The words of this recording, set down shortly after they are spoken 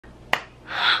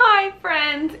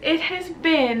friends, it has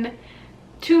been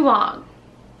too long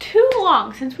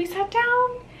since we sat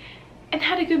down and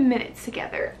had a good minute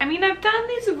together. I mean, I've done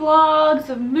these vlogs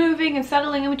of moving and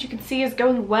settling in, which you can see is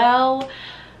going well,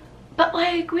 but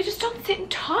like, we just don't sit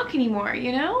and talk anymore,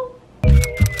 you know?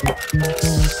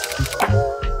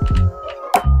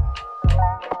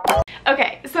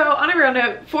 Okay, so on a real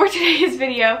note, for today's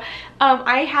video,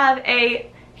 I have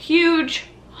a huge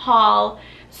haul.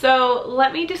 So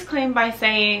let me disclaim by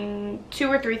saying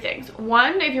 2 or 3 things.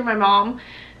 1, if you're my mom,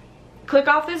 click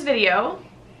off this video,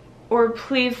 or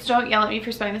please don't yell at me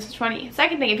for spending this much money.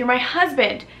 2nd thing, if you're my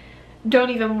husband, don't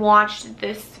even watch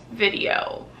this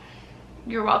video.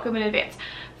 You're welcome in advance.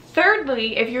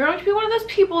 3rdly, if you're going to be one of those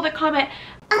people that comment,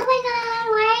 oh my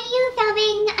god, why are you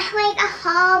filming like a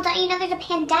haul? Don't you know there's a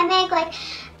pandemic? Like,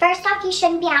 first off, you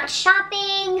shouldn't be out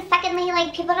shopping. Secondly,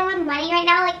 like, people don't have money right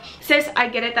now. Like, sis, I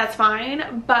get it, that's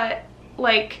fine, but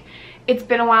like, it's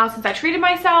been a while since I treated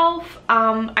myself.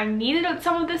 I needed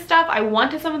some of this stuff. I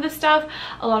wanted some of this stuff.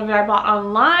 A lot of it I bought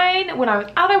online. When I was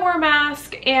out, I wore a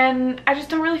mask, and I just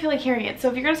don't really feel like hearing it. So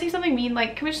if you're gonna say something mean,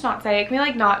 like, can we just not say it? Can we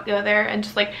like not go there and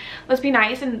just like, let's be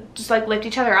nice and just like lift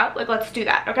each other up? Like, let's do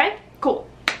that, okay? Cool.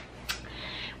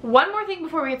 One more thing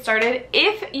before we get started.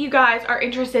 If you guys are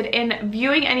interested in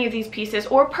viewing any of these pieces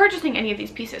or purchasing any of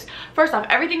these pieces, first off,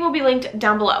 everything will be linked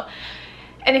down below.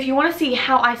 And if you want to see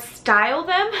how I style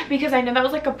them, because I know that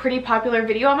was like a pretty popular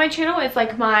video on my channel, it's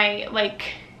like my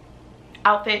like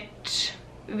outfit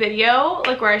video,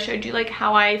 like where I showed you like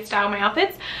how I style my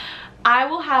outfits. I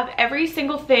will have every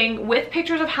single thing with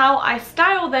pictures of how I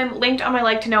style them linked on my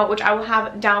like to know it, which I will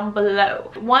have down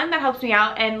below. One, that helps me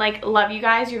out, and like, love you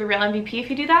guys, you're the real MVP if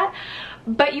you do that.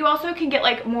 But you also can get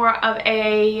like more of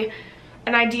an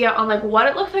idea on like what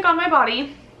it looks like on my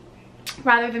body,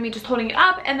 rather than me just holding it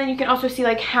up. And then you can also see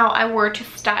like how I were to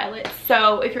style it.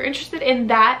 So if you're interested in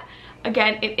that,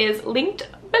 again, it is linked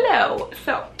below.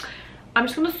 So I'm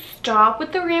just gonna stop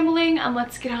with the rambling and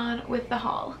let's get on with the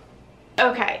haul.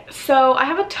 Okay, so I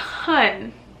have a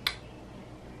ton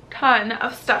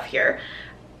of stuff here.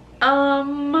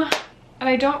 And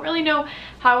I don't really know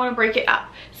how I want to break it up.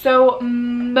 So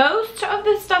most of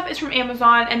this stuff is from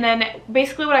Amazon, and then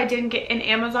basically what I didn't get in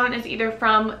Amazon is either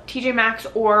from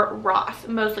TJMaxx or Ross,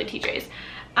 mostly TJ's.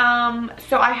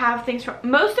 So I have things from,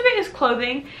 most of it is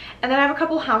clothing, and then I have a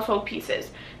couple household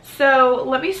pieces. So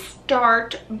let me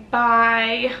start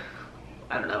by,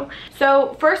 I don't know.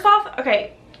 So first off,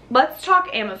 okay, let's talk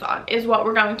Amazon is what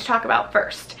we're going to talk about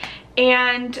first.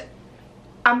 And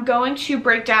I'm going to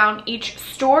break down each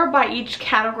store by each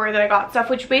category that I got stuff,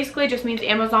 which basically just means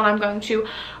Amazon. I'm going to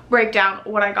break down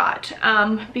what I got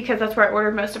because that's where I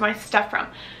ordered most of my stuff from.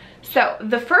 So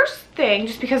the first thing,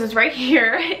 just because it's right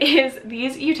here, is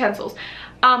these utensils.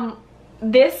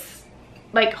 This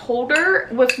like holder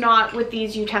was not with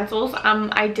these utensils.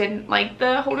 I didn't like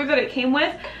the holder that it came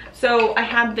with, so I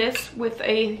had this with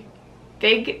a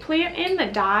fig plant in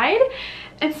that died,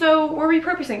 and so we're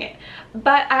repurposing it.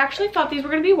 But I actually thought these were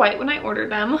going to be white when I ordered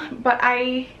them, but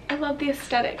I love the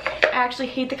aesthetic. I actually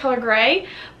hate the color gray,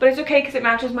 but it's okay because it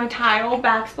matches my tile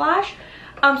backsplash.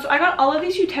 So I got all of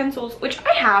these utensils, which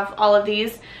I have all of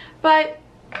these, but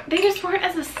they just weren't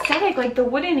as aesthetic. Like the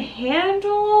wooden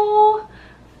handle,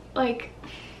 like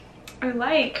I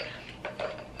like,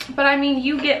 but I mean,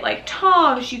 you get like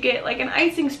tongs, you get like an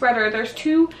icing spreader, there's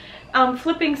 2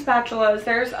 flipping spatulas,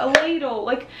 there's a ladle,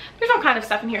 like there's all kind of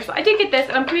stuff in here. So I did get this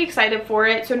and I'm pretty excited for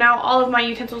it. So now all of my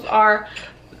utensils are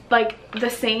like the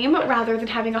same rather than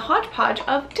having a hodgepodge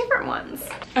of different ones.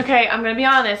 Okay, I'm gonna be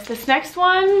honest, this next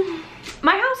one,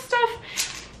 my house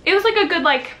stuff, it was like a good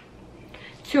like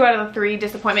 2 out of the 3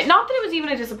 disappointment. Not that it was even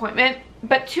a disappointment,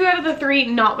 but 2 out of the 3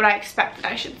 not what I expected,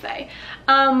 I should say.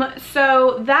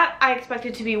 So that I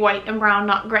expected to be white and brown,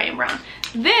 not gray and brown.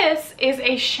 This is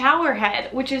a shower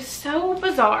head, which is so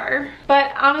bizarre,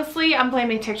 but honestly I'm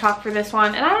blaming TikTok for this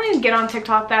one, and I don't even get on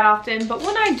TikTok that often, but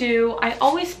when I do, I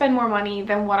always spend more money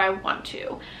than what I want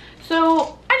to.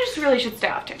 So I just really should stay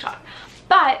off TikTok.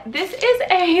 But this is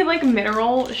a like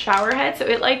mineral shower head, so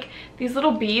it like, these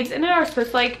little beads in it are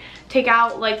supposed to like take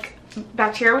out like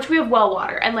bacteria, which we have well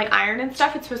water, and like iron and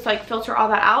stuff. It's supposed to like filter all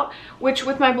that out, which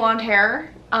with my blonde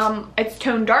hair, it's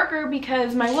toned darker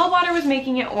because my well water was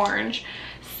making it orange.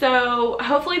 So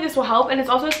hopefully this will help, and it's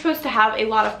also supposed to have a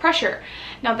lot of pressure.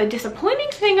 Now the disappointing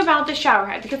thing about the shower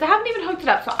head, because I haven't even hooked it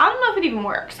up, so I don't know if it even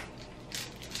works,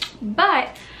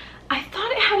 but I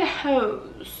thought it had a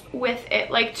hose with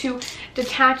it, like to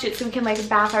detach it so we can like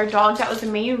bath our dog. That was the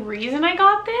main reason I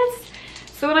got this.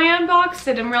 So when I unboxed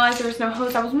it and realized there was no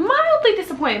hose, I was mildly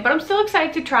disappointed, but I'm still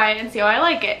excited to try it and see how I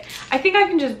like it. I think I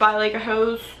can just buy like a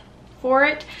hose for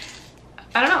it.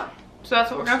 I don't know. So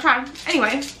that's what we're gonna try.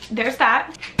 Anyway, there's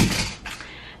that.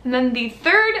 And then the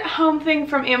third home thing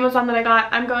from Amazon that I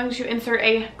got, I'm going to insert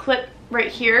a clip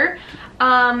right here.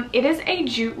 It is a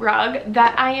jute rug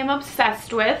that I am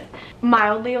obsessed with,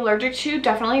 mildly allergic to,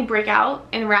 definitely breakout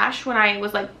and rash when I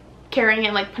was like carrying it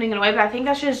and like putting it away, but I think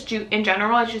that's just jute in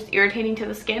general. It's just irritating to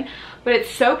the skin, but it's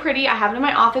so pretty. I have it in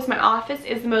my office. My office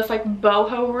is the most like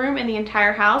boho room in the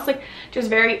entire house, like just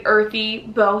very earthy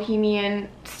bohemian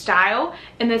style,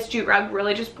 and this jute rug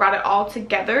really just brought it all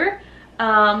together.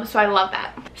 So I love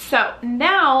that. So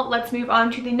now let's move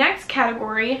on to the next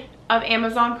category of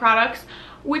Amazon products,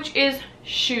 which is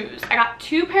shoes. I got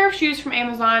 2 pair of shoes from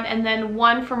Amazon and then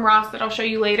 1 from Ross that I'll show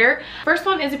you later. First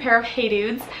one is a pair of Hey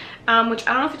Dudes, which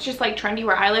I don't know if it's just like trendy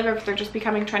where I live or if they're just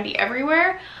becoming trendy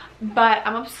everywhere, but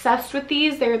I'm obsessed with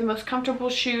these. They're the most comfortable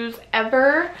shoes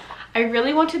ever. I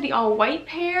really wanted the all white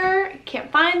pair.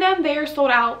 Can't find them. They are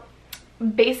sold out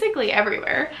basically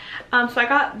everywhere. So I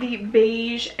got the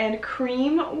beige and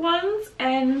cream ones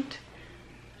and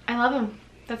I love them.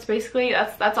 That's basically,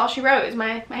 that's all she wrote is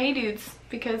my Hey Dudes,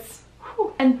 because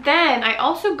whew. And then I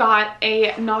also got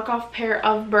a knockoff pair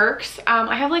of Birks.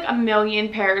 I have like a million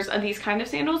pairs of these kind of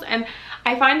sandals, and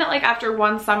I find that like after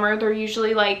one summer they're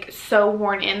usually like so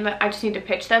worn in that I just need to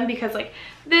pitch them, because like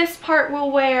this part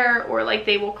will wear, or like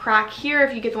they will crack here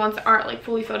if you get the ones that aren't like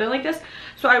fully filled in like this.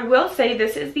 So I will say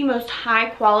this is the most high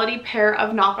quality pair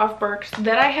of knockoff Birks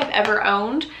that I have ever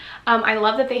owned. I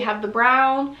love that they have the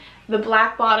brown, the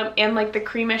black bottom, and like the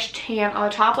creamish tan on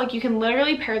the top. Like you can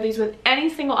literally pair these with any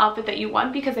single outfit that you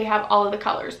want because they have all of the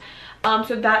colors.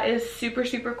 So that is super,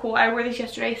 super cool. I wore these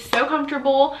yesterday, so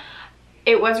comfortable.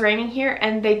 It was raining here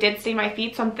and they did stain my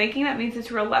feet, so I'm thinking that means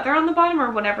it's real leather on the bottom,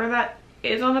 or whatever that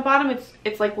is on the bottom.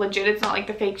 It's like legit. It's not like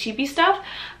the fake cheapy stuff.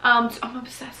 So I'm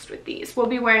obsessed with these. We'll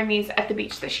be wearing these at the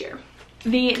beach this year.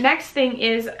 The next thing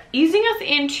is easing us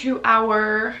into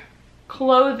our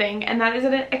clothing, and that is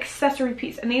an accessory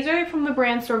piece, and these are from the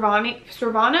brand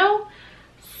Sorvino,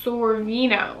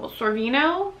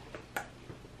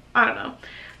 I don't know,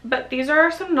 but these are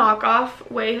some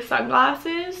knockoff way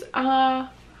sunglasses. I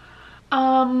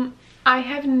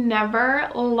have never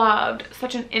loved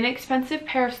such an inexpensive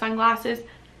pair of sunglasses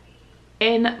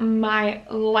in my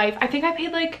life. I think I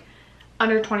paid like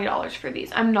under $20 for these.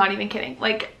 I'm not even kidding.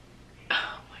 Like,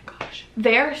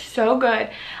 they're so good.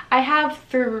 I have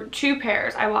 2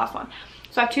 pairs. I lost one.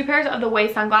 So I have 2 pairs of the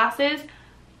Way sunglasses.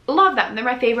 Love them. They're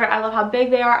my favorite. I love how big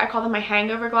they are. I call them my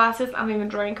hangover glasses. I don't even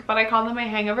drink, but I call them my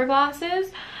hangover glasses.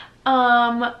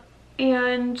 And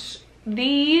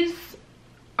these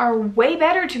are way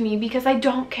better to me because I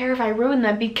don't care if I ruin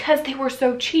them, because they were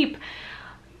so cheap.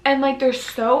 And like they're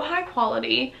so high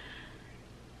quality.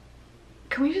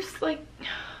 Can we just like...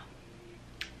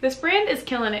 This brand is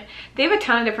killing it. They have a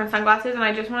ton of different sunglasses, and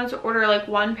I just wanted to order like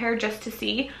 1 pair just to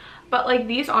see. But like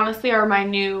these honestly are my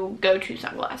new go-to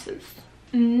sunglasses.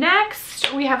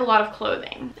 Next, we have a lot of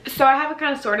clothing. So I have it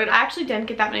kind of sorted. I actually didn't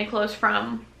get that many clothes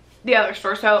from the other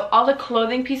store. So all the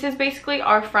clothing pieces basically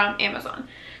are from Amazon.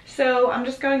 So I'm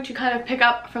just going to kind of pick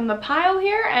up from the pile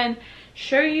here and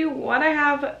show you what I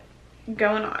have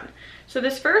going on. So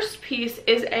this first piece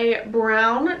is a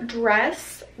brown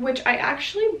dress, which I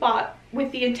actually bought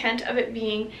with the intent of it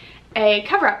being a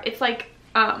cover-up. It's like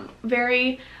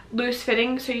very loose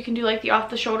fitting, so you can do like the off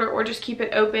the shoulder or just keep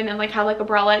it open and like have like a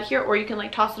bralette here, or you can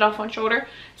like toss it off one shoulder.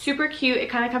 Super cute. It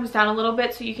kind of comes down a little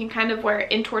bit, so you can kind of wear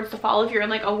it in towards the fall if you're in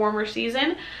like a warmer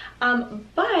season.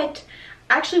 But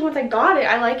actually once I got it,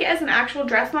 I like it as an actual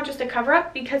dress, not just a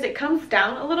cover-up, because it comes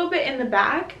down a little bit in the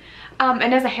back.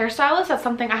 And as a hairstylist, that's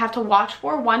something I have to watch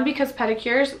for. 1, because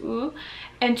pedicures, ooh.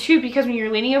 And 2, because when you're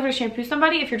leaning over to shampoo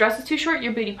somebody, if your dress is too short,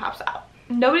 your booty pops out.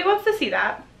 Nobody wants to see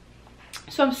that.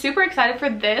 So I'm super excited for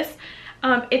this.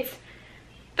 The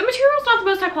material's not the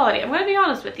most high quality. I'm going to be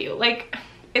honest with you. Like,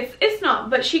 it's not,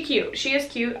 but she cute. She is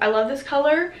cute. I love this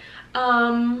color.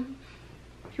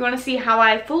 If you want to see how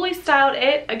I fully styled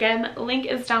it, again, link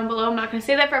is down below. I'm not going to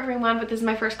say that for everyone, but this is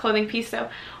my first clothing piece, so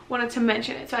wanted to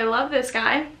mention it. So I love this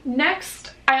guy.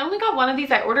 Next, I only got 1 of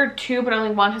these. I ordered 2, but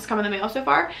only 1 has come in the mail so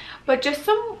far. But just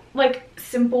some like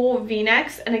simple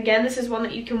v-necks, and again, this is one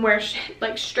that you can wear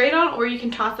like straight on, or you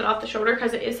can toss it off the shoulder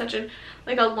because it is such a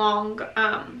like a long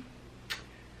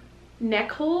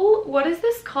neck hole. What is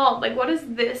this called? Like, what is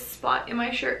this spot in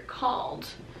my shirt called?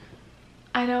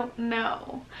 I don't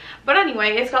know. But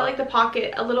anyway, it's got like the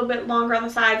pocket a little bit longer on the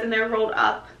sides, and they're rolled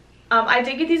up. I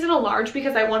did get these in a large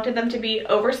because I wanted them to be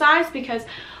oversized, because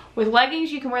with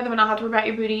leggings you can wear them and not have to worry about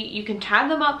your booty. You can tie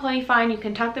them up plenty fine. You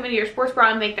can tuck them into your sports bra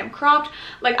and make them cropped.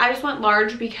 Like, I just went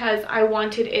large because I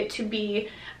wanted it to be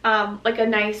like a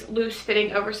nice loose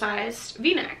fitting oversized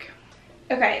v-neck.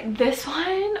 Okay, this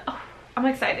one, oh, I'm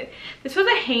excited. This was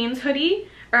a Hanes hoodie,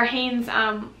 or a Hanes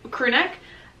crew neck,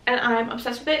 and I'm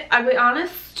obsessed with it. I'll be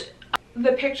honest,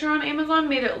 the picture on Amazon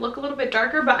made it look a little bit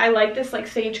darker, but I like this like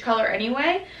sage color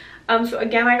anyway. So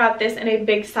again, I got this in a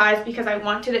big size because I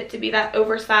wanted it to be that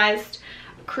oversized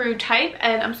crew type,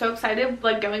 and I'm so excited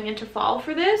like going into fall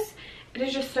for this. It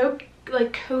is just so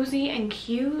like cozy and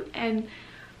cute, and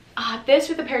this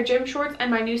with a pair of gym shorts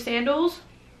and my new sandals,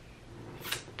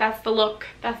 that's the look.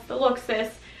 That's the look,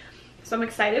 sis. So I'm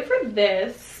excited for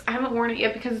this. I haven't worn it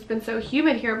yet because it's been so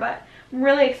humid here, but I'm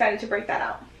really excited to break that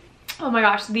out. Oh my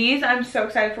gosh, these I'm so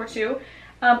excited for too.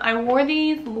 I wore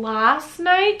these last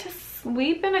night to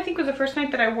sleep in. I think it was the first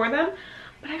night that I wore them.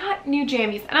 But I got new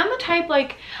jammies, and I'm the type,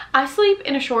 like, I sleep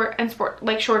in a shorts and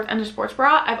a sports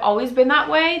bra. I've always been that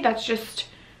way. That's just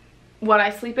what I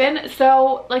sleep in.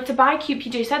 So like to buy cute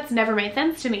PJ sets never made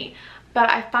sense to me. But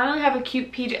I finally have a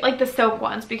cute PJ, like the silk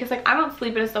ones, because like I don't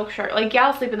sleep in a silk shirt. Like yeah,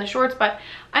 I'll sleep in the shorts, but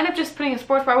I end up just putting a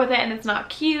sports bra with it and it's not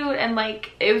cute, and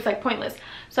like it was like pointless.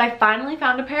 So I finally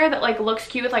found a pair that like looks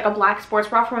cute with like a black sports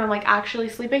bra for when I'm like actually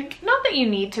sleeping. Not that you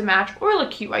need to match or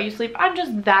look cute while you sleep. I'm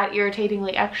just that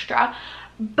irritatingly extra.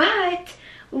 But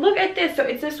look at this. So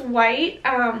it's this white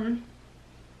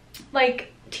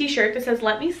like t-shirt that says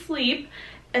 "Let me sleep."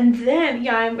 And then,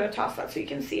 yeah, I'm gonna toss that so you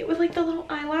can see it with like the little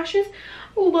eyelashes.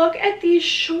 Look at these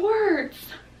shorts.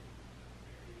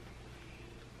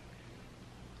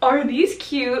 Are these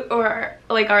cute, or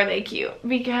like are they cute?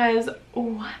 Because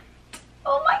what?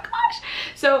 Oh my gosh.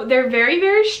 So they're very,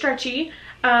 very stretchy.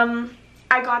 I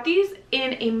got these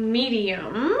in a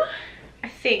medium, I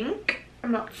think.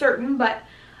 I'm not certain, but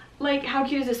like how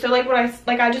cute is this? So like when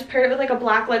I just paired it with like a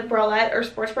black like bralette or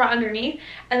sports bra underneath,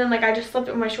 and then like I just slipped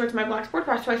it with my shorts and my black sports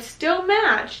bra, so I still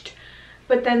matched,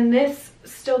 but then this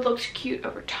still looks cute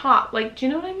over top. Like, do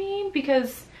you know what I mean?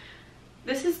 Because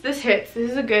this hits.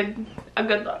 This is a good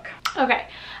look. Okay,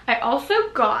 I also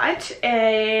got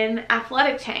an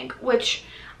athletic tank, which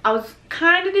I was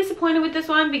kind of disappointed with this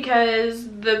one because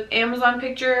the Amazon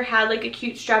picture had like a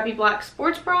cute strappy black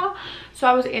sports bra. So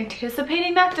I was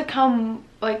anticipating that to come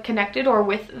like connected or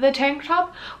with the tank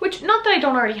top, which not that I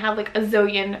don't already have like a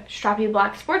zillion strappy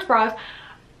black sports bras,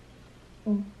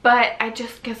 but I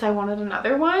just guess I wanted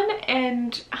another one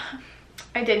and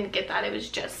I didn't get that. It was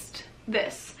just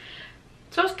this.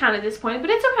 So I was kind of disappointed, but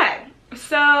it's okay.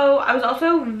 So I was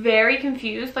also very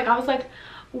confused. Like I was like,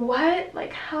 what,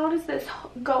 like how does this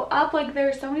go up? Like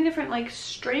there's so many different like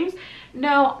strings.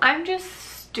 No, I'm just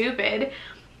stupid.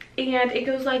 And it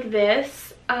goes like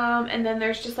this, and then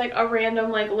there's just like a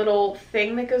random like little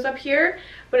thing that goes up here,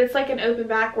 but it's like an open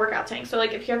back workout tank. So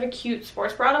like if you have a cute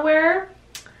sports bra to wear,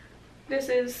 this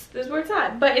is where it's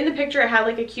at. But in the picture it had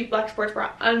like a cute black sports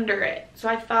bra under it, so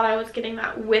I thought I was getting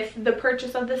that with the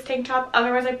purchase of this tank top.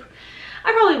 Otherwise I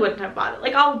probably wouldn't have bought it.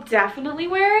 Like I'll definitely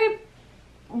wear it,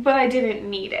 but I didn't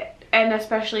need it, and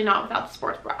especially not without the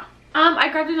sports bra.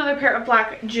 I grabbed another pair of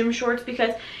black gym shorts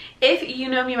because if you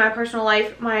know me in my personal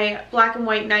life, my black and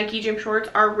white Nike gym shorts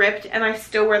are ripped and I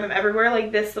still wear them everywhere.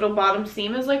 Like this little bottom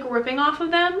seam is like ripping off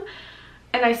of them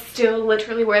and I still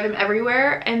literally wear them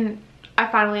everywhere, and I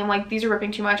finally am like, these are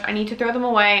ripping too much. I need to throw them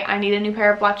away. I need a new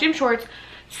pair of black gym shorts.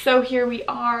 So here we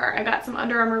are. I got some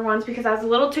Under Armour ones because I was a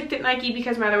little ticked at Nike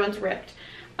because my other one's ripped.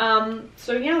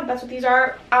 So yeah, that's what these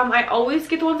are. I always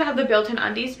get the ones that have the built-in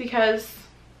undies because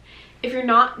if you're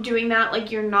not doing that,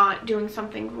 like you're not doing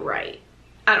something right.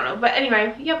 I don't know, but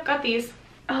anyway, yep, got these.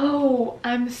 Oh,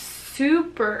 I'm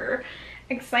super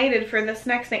excited for this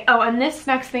next thing. Oh, and this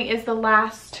next thing is the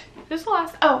last,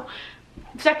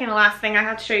 second to last thing I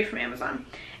have to show you from Amazon.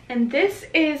 And this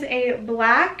is a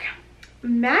black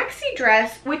maxi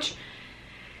dress, which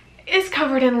is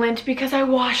covered in lint because I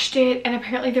washed it and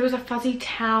apparently there was a fuzzy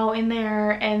towel in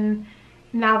there and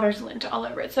now there's lint all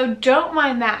over it. So don't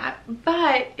mind that,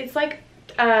 but it's like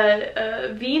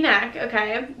a v-neck,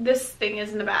 okay? This thing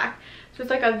is in the back. So it's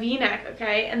like a v-neck,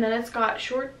 okay? And then it's got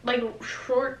short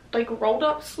rolled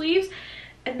up sleeves,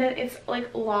 and then it's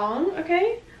like long,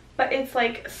 okay? But it's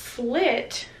like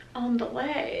slit on the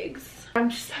legs.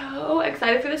 I'm so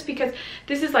excited for this because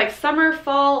this is like summer,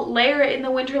 fall, layer it in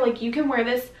the winter. Like you can wear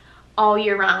this all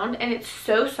year round and it's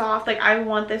so soft. Like I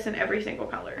want this in every single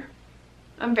color.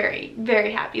 I'm very,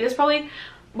 very happy. This is probably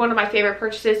one of my favorite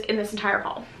purchases in this entire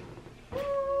haul.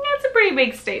 That's a pretty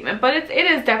big statement, but it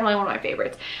is definitely one of my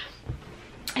favorites.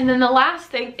 And then the last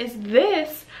thing is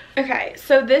this. Okay,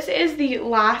 so this is the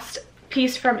last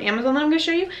piece from Amazon that I'm gonna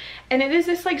show you, and it is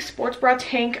this like sports bra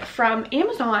tank from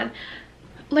Amazon.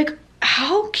 Like,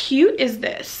 how cute is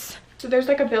this? So there's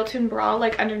like a built-in bra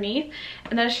like underneath,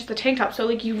 and then it's just the tank top. So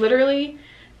like you literally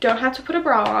don't have to put a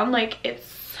bra on. Like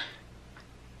it's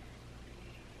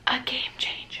a game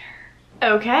changer.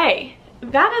 Okay,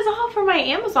 that is all for my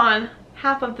Amazon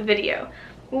half of the video.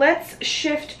 Let's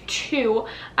shift to,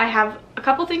 I have a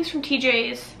couple things from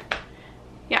TJ's.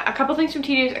 Yeah, a couple things from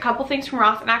TJ's, a couple things from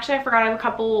Ross, and actually I forgot I have a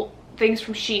couple things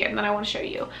from Shein that I want to show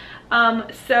you.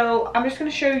 So I'm just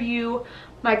going to show you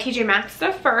my TJMaxx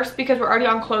stuff first because we're already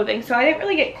on clothing. So I didn't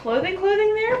really get clothing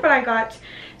there, but I got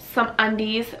some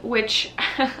undies, which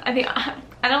I think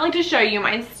I don't like to show you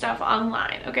my stuff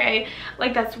online, okay?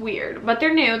 Like, that's weird, but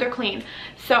they're new, they're clean.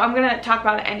 So I'm going to talk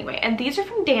about it anyway. And these are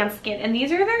from Danskin, and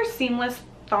these are their seamless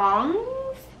thongs.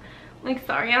 Like,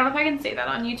 sorry, I don't know if I can say that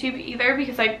on YouTube either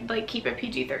because I like keep it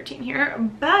PG-13 here,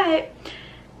 but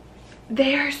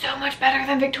they are so much better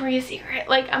than Victoria's Secret.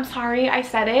 Like, I'm sorry I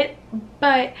said it,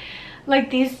 but like,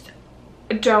 these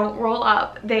don't roll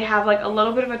up. They have like a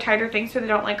little bit of a tighter thing so they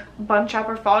don't like bunch up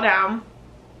or fall down.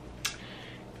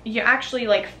 You actually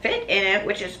like fit in it,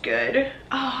 which is good.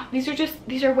 Oh, these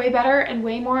are way better and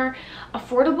way more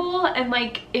affordable. And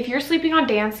like, if you're sleeping on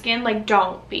Danskin, like,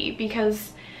 don't be,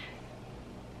 because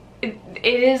it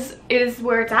is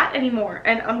where it's at anymore.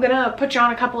 And I'm gonna put you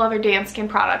on a couple other Danskin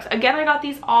products. Again, I got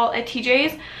these all at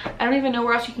TJ's. I don't even know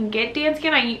where else you can get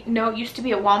Danskin. I know it used to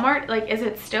be at Walmart. Like, is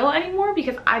it still anymore?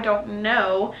 Because I don't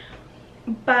know.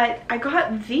 But I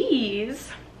got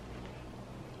these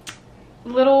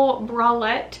little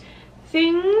bralette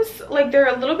things. Like, they're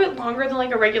a little bit longer than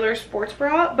like a regular sports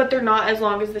bra, but they're not as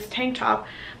long as this tank top.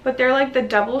 But they're like the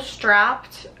double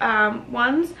strapped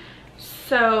ones.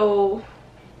 So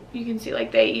you can see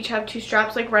like they each have two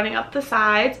straps like running up the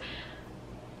sides.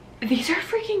 These are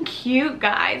freaking cute,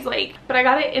 guys. Like, but I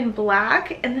got it in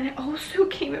black, and then it also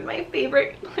came in my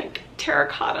favorite like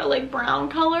terracotta, like brown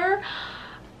color.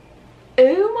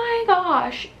 Oh my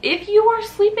gosh, if you are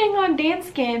sleeping on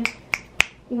Danskin,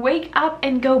 wake up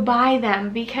and go buy them,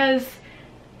 because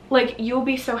like, you'll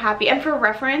be so happy. And for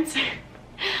reference,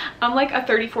 I'm like a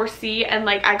 34C, and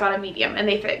like I got a medium and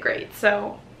they fit great.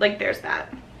 So like, there's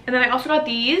that. And then I also got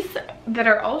these that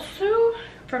are also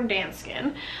from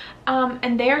Danskin.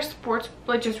 And they are sports,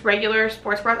 like just regular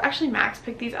sports bras. Actually, Max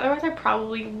picked these, otherwise I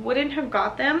probably wouldn't have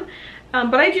got them.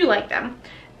 But I do like them.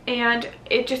 And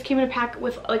it just came in a pack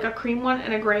with like a cream one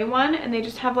and a gray one. And they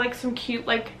just have like some cute,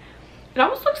 like, it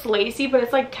almost looks lacy, but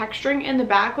it's like texturing in the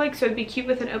back, like, so it'd be cute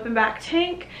with an open back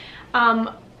tank.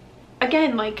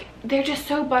 Again, like, they're just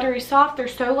so buttery soft. They're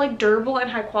so like durable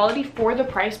and high quality for the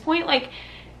price point. Like,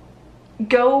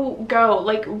 go,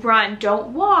 like, run,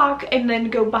 don't walk, and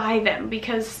then go buy them,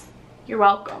 because you're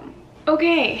welcome.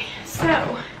 Okay,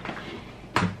 so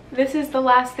this is the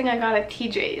last thing I got at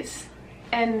TJ's,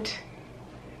 and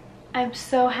I'm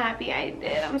so happy I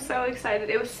did. I'm so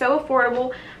excited. It was so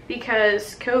affordable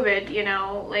because COVID, you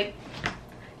know, like,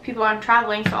 people aren't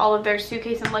traveling, so all of their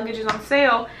suitcase and luggage is on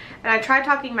sale. And I tried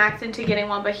talking Max into getting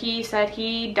one, but he said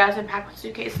he doesn't pack with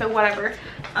suitcase, so whatever.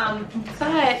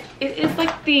 But it is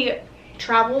like the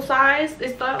travel size.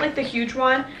 It's not like the huge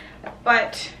one,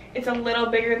 but it's a little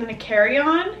bigger than a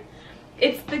carry-on.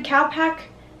 It's the Cowpack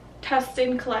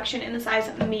Tustin collection in the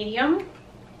size medium.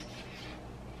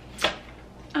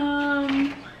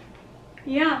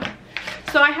 Yeah,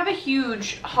 so I have a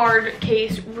huge hard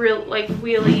case, real like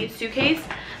wheelie suitcase,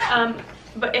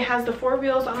 but it has the 4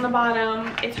 wheels on the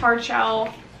bottom. It's hard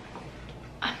shell.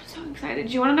 I'm so excited.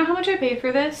 Do you want to know how much I paid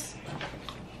for this?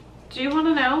 Do you want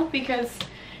to know? Because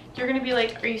you're gonna be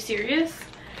like, are you serious?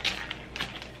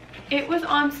 It was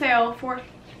on sale for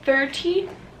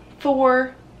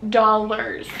 $34.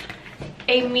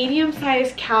 A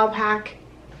medium-sized Cowpack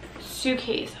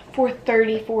suitcase for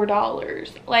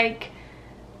 $34. Like,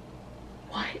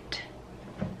 what?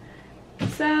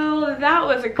 So that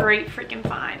was a great freaking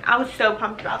find. I was so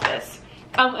pumped about this.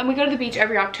 And we go to the beach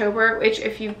every October, which,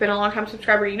 if you've been a long time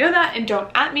subscriber, you know that. And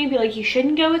don't at me and be like, you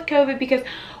shouldn't go with COVID, because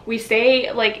we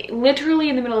stay like literally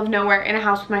in the middle of nowhere in a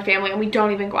house with my family, and we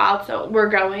don't even go out, so we're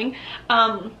going.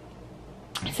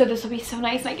 So this will be so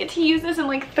nice, and I get to use this in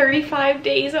like 35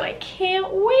 days, and I can't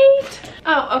wait.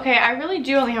 Oh, okay, I really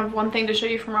do only have one thing to show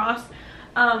you from Ross.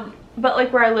 But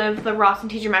like, where I live, the Ross and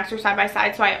TJMaxx are side by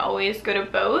side, so I always go to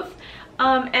both.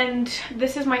 And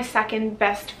this is my second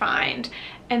best find,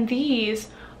 and these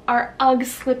are UGG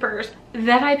slippers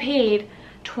that I paid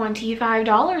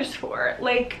 $25 for.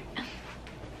 Like,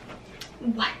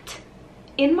 what?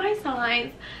 In my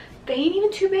size, they ain't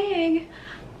even too big.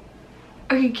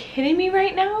 Are you kidding me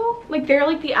right now? Like, they're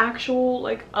like the actual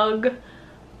like UGG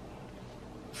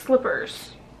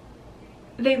slippers.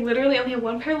 They literally only have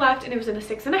one pair left, and it was in a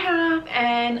 6.5,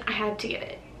 and I had to get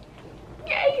it.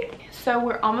 Yay! So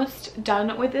we're almost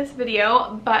done with this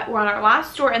video, but we're on our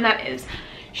last store, and that is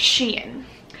Shein.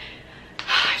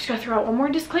 just gotta throw out one more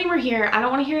disclaimer here. I don't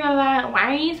want to hear none of that.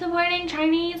 Why are you supporting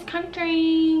Chinese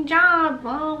country jobs?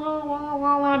 Blah, blah, blah,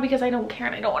 blah, blah, because I don't care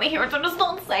and I don't want to hear it. So just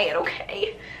don't say it,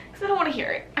 okay? Because I don't want to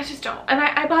hear it. I just don't. And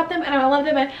I bought them and I love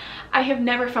them, and I have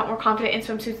never felt more confident in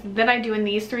swimsuits than I do in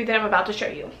these three that I'm about to show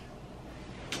you.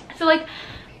 So like,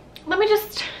 let me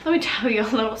tell you a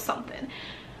little something.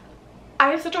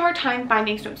 I have such a hard time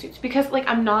finding swimsuits because like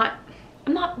I'm not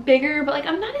bigger, but like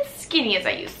I'm not as skinny as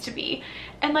I used to be.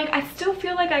 And like I still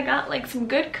feel like I got like some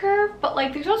good curve, but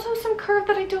like there's also some curve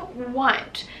that I don't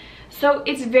want. So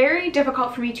it's very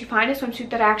difficult for me to find a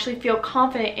swimsuit that I actually feel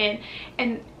confident in.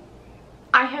 And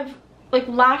I have, like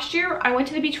last year I went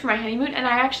to the beach for my honeymoon and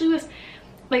I actually was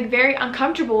like very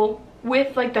uncomfortable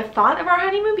with like the thought of our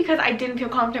honeymoon because I didn't feel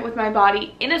confident with my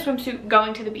body in a swimsuit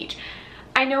going to the beach.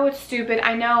 I know it's stupid.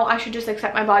 I know I should just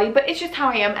accept my body, but it's just how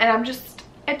I am, and I'm just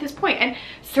at this point. And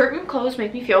certain clothes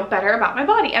make me feel better about my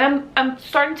body, and I'm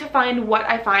starting to find what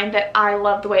I find that I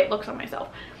love the way it looks on myself.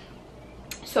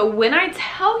 So when I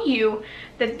tell you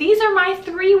that these are my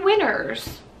three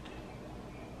winners,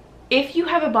 if you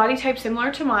have a body type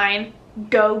similar to mine,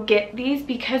 go get these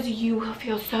because you will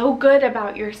feel so good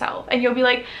about yourself. And you'll be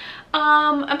like,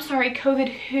 I'm sorry, COVID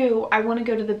who? I want to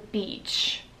go to the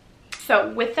beach.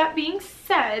 So with that being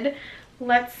said,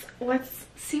 let's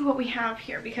see what we have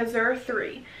here because there are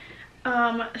three.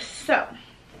 So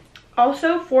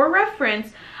also for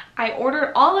reference, I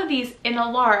ordered all of these in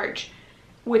a large,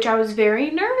 which I was very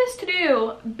nervous to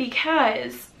do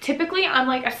because typically I'm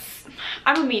like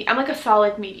a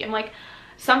solid medium. Like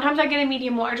sometimes I get a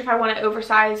medium large if I want it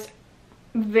oversized.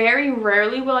 Very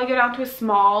rarely will I go down to a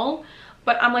small,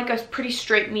 but I'm like a pretty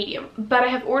straight medium. But I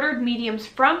have ordered mediums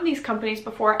from these companies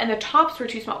before and the tops were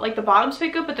too small. Like the bottoms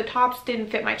fit good, but the tops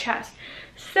didn't fit my chest.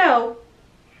 So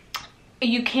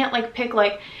you can't like pick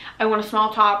like I want a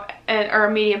small top or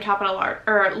a medium top and a large,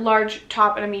 or a large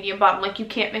top and a medium bottom. Like you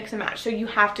can't mix and match. So you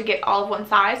have to get all of one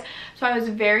size. So I was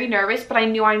very nervous, but I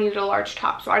knew I needed a large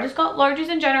top. So I just got larges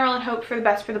in general and hoped for the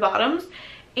best for the bottoms.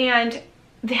 And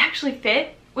they actually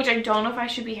fit, which I don't know if I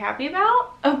should be happy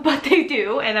about, but they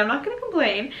do, and I'm not going to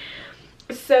complain.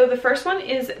 So the first one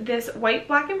is this white,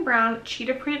 black, and brown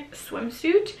cheetah print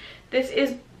swimsuit. This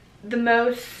is the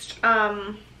most,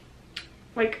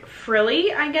 like,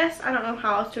 frilly, I guess. I don't know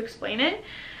how else to explain it.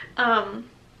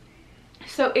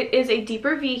 So it is a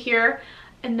deeper V here,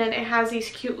 and then it has these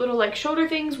cute little, like, shoulder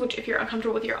things, which if you're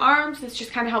uncomfortable with your arms, this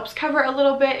just kind of helps cover a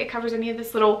little bit. It covers any of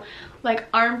this little, like,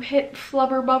 armpit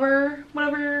flubber bubber,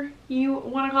 whatever you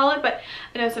want to call it. But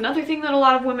I know it's another thing that a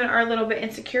lot of women are a little bit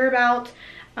insecure about.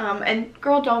 And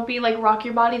girl, don't be like rock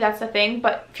your body, that's the thing,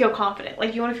 but feel confident.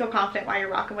 Like you want to feel confident while you're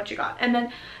rocking what you got. And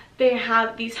then they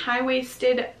have these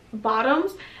high-waisted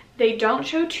bottoms. They don't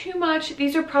show too much.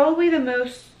 These are probably the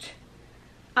most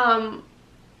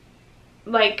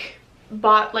like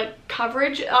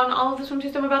coverage on all of the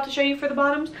swimsuits I'm about to show you for the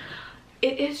bottoms.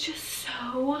 It is just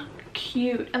so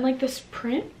cute, and like this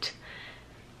print,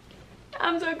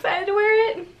 I'm so excited to wear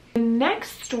it. The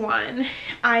next one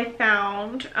I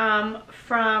found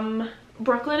from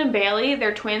Brooklyn and Bailey.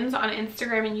 They're twins on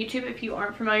Instagram and YouTube if you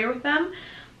aren't familiar with them.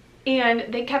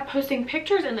 And they kept posting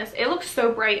pictures in this. It looks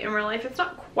so bright in real life. It's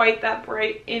not quite that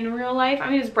bright in real life. I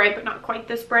mean, it's bright, but not quite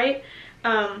this bright.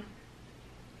 And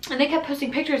they kept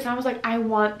posting pictures and I was like, I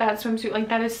want that swimsuit. Like,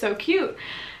 that is so cute.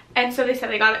 And so they said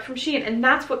they got it from Shein, and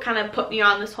that's what kind of put me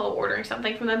on this whole ordering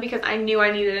something from them, because I knew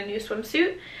I needed a new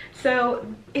swimsuit. So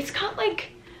it's got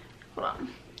like, hold on,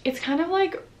 it's kind of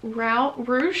like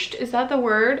ruched, is that the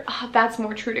word? Oh, that's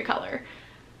more true to color.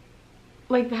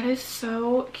 Like, that is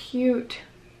so cute.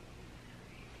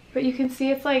 But you can see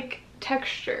it's like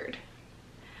textured.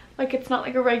 Like, it's not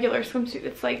like a regular swimsuit,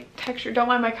 it's like textured. Don't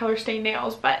mind my color stained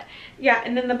nails, but yeah.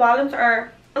 And then the bottoms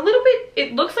are a little bit,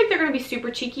 it looks like they're gonna be super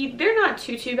cheeky. They're not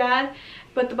too bad,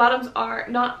 but the bottoms are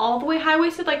not all the way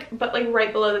high-waisted, like, but like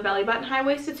right below the belly button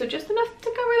high-waisted, so just enough to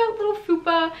cover that little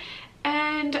fupa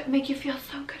and make you feel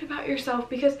so good about yourself.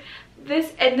 Because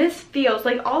this feels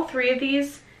like, all three of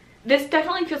these, this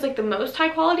definitely feels like the most high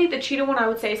quality. The cheetah one I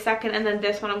would say is second, and then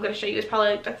this one I'm going to show you is probably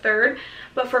like the third.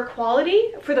 But for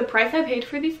quality, for the price I paid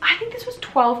for these, I think this was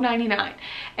 $12.99,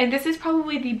 and this is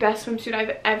probably the best swimsuit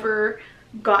I've ever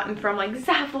gotten from like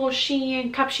Zaful,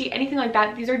 Shein, Cup Sheet, anything like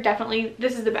that. These are definitely,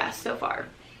 this is the best so far.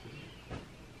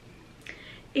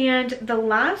 And the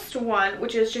last one,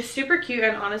 which is just super cute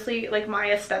and honestly like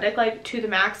my aesthetic, like to the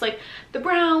max, like the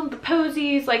brown, the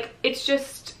posies, like it's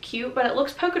just cute, but it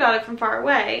looks polka dotted from far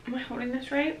away. Am I holding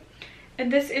this right? And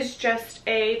this is just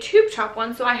a tube top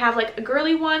one, so I have like a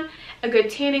girly one, a good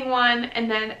tanning one,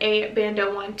 and then a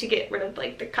bandeau one to get rid of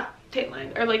like the cut tan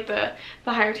line, or like the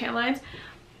higher tan lines.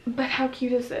 But how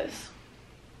cute is this?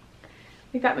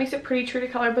 Like that makes it pretty true to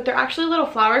color, but they're actually little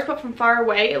flowers, but from far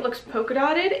away it looks polka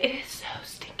dotted. It is so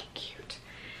stinking cute.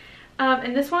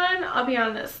 And this one, I'll be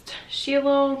honest, she a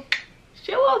little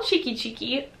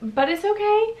cheeky, but it's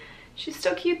okay. She's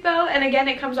still cute though. And again,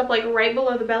 it comes up like right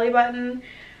below the belly button.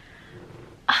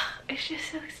 It's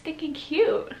just so stinking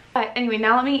cute. But anyway,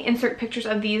 now let me insert pictures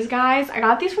of these guys. I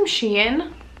got these from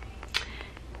Shein.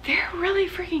 They're really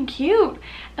freaking cute.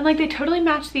 And like they totally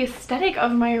match the aesthetic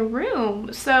of my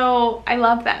room. So I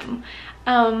love them.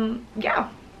 Yeah.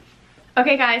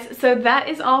 Okay guys, so that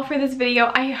is all for this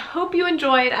video. I hope you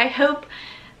enjoyed. I hope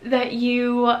that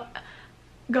you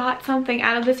got something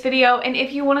out of this video, and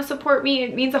if you want to support me,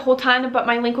 it means a whole ton, but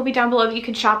my link will be down below that you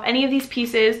can shop any of these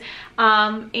pieces.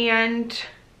 And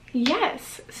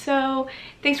yes, so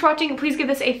thanks for watching. Please give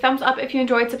this a thumbs up if you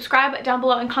enjoyed, subscribe down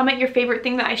below, and comment your favorite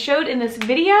thing that I showed in this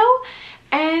video.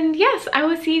 And yes, I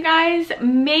will see you guys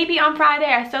maybe on Friday.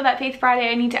 I still have that Faith Friday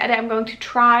I need to edit. I'm going to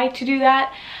try to do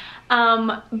that.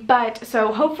 But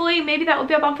so hopefully maybe that will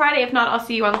be up on Friday. If not, I'll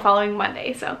see you on the following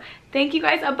Monday. So thank you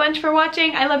guys a bunch for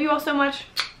watching. I love you all so much.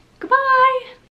 Goodbye.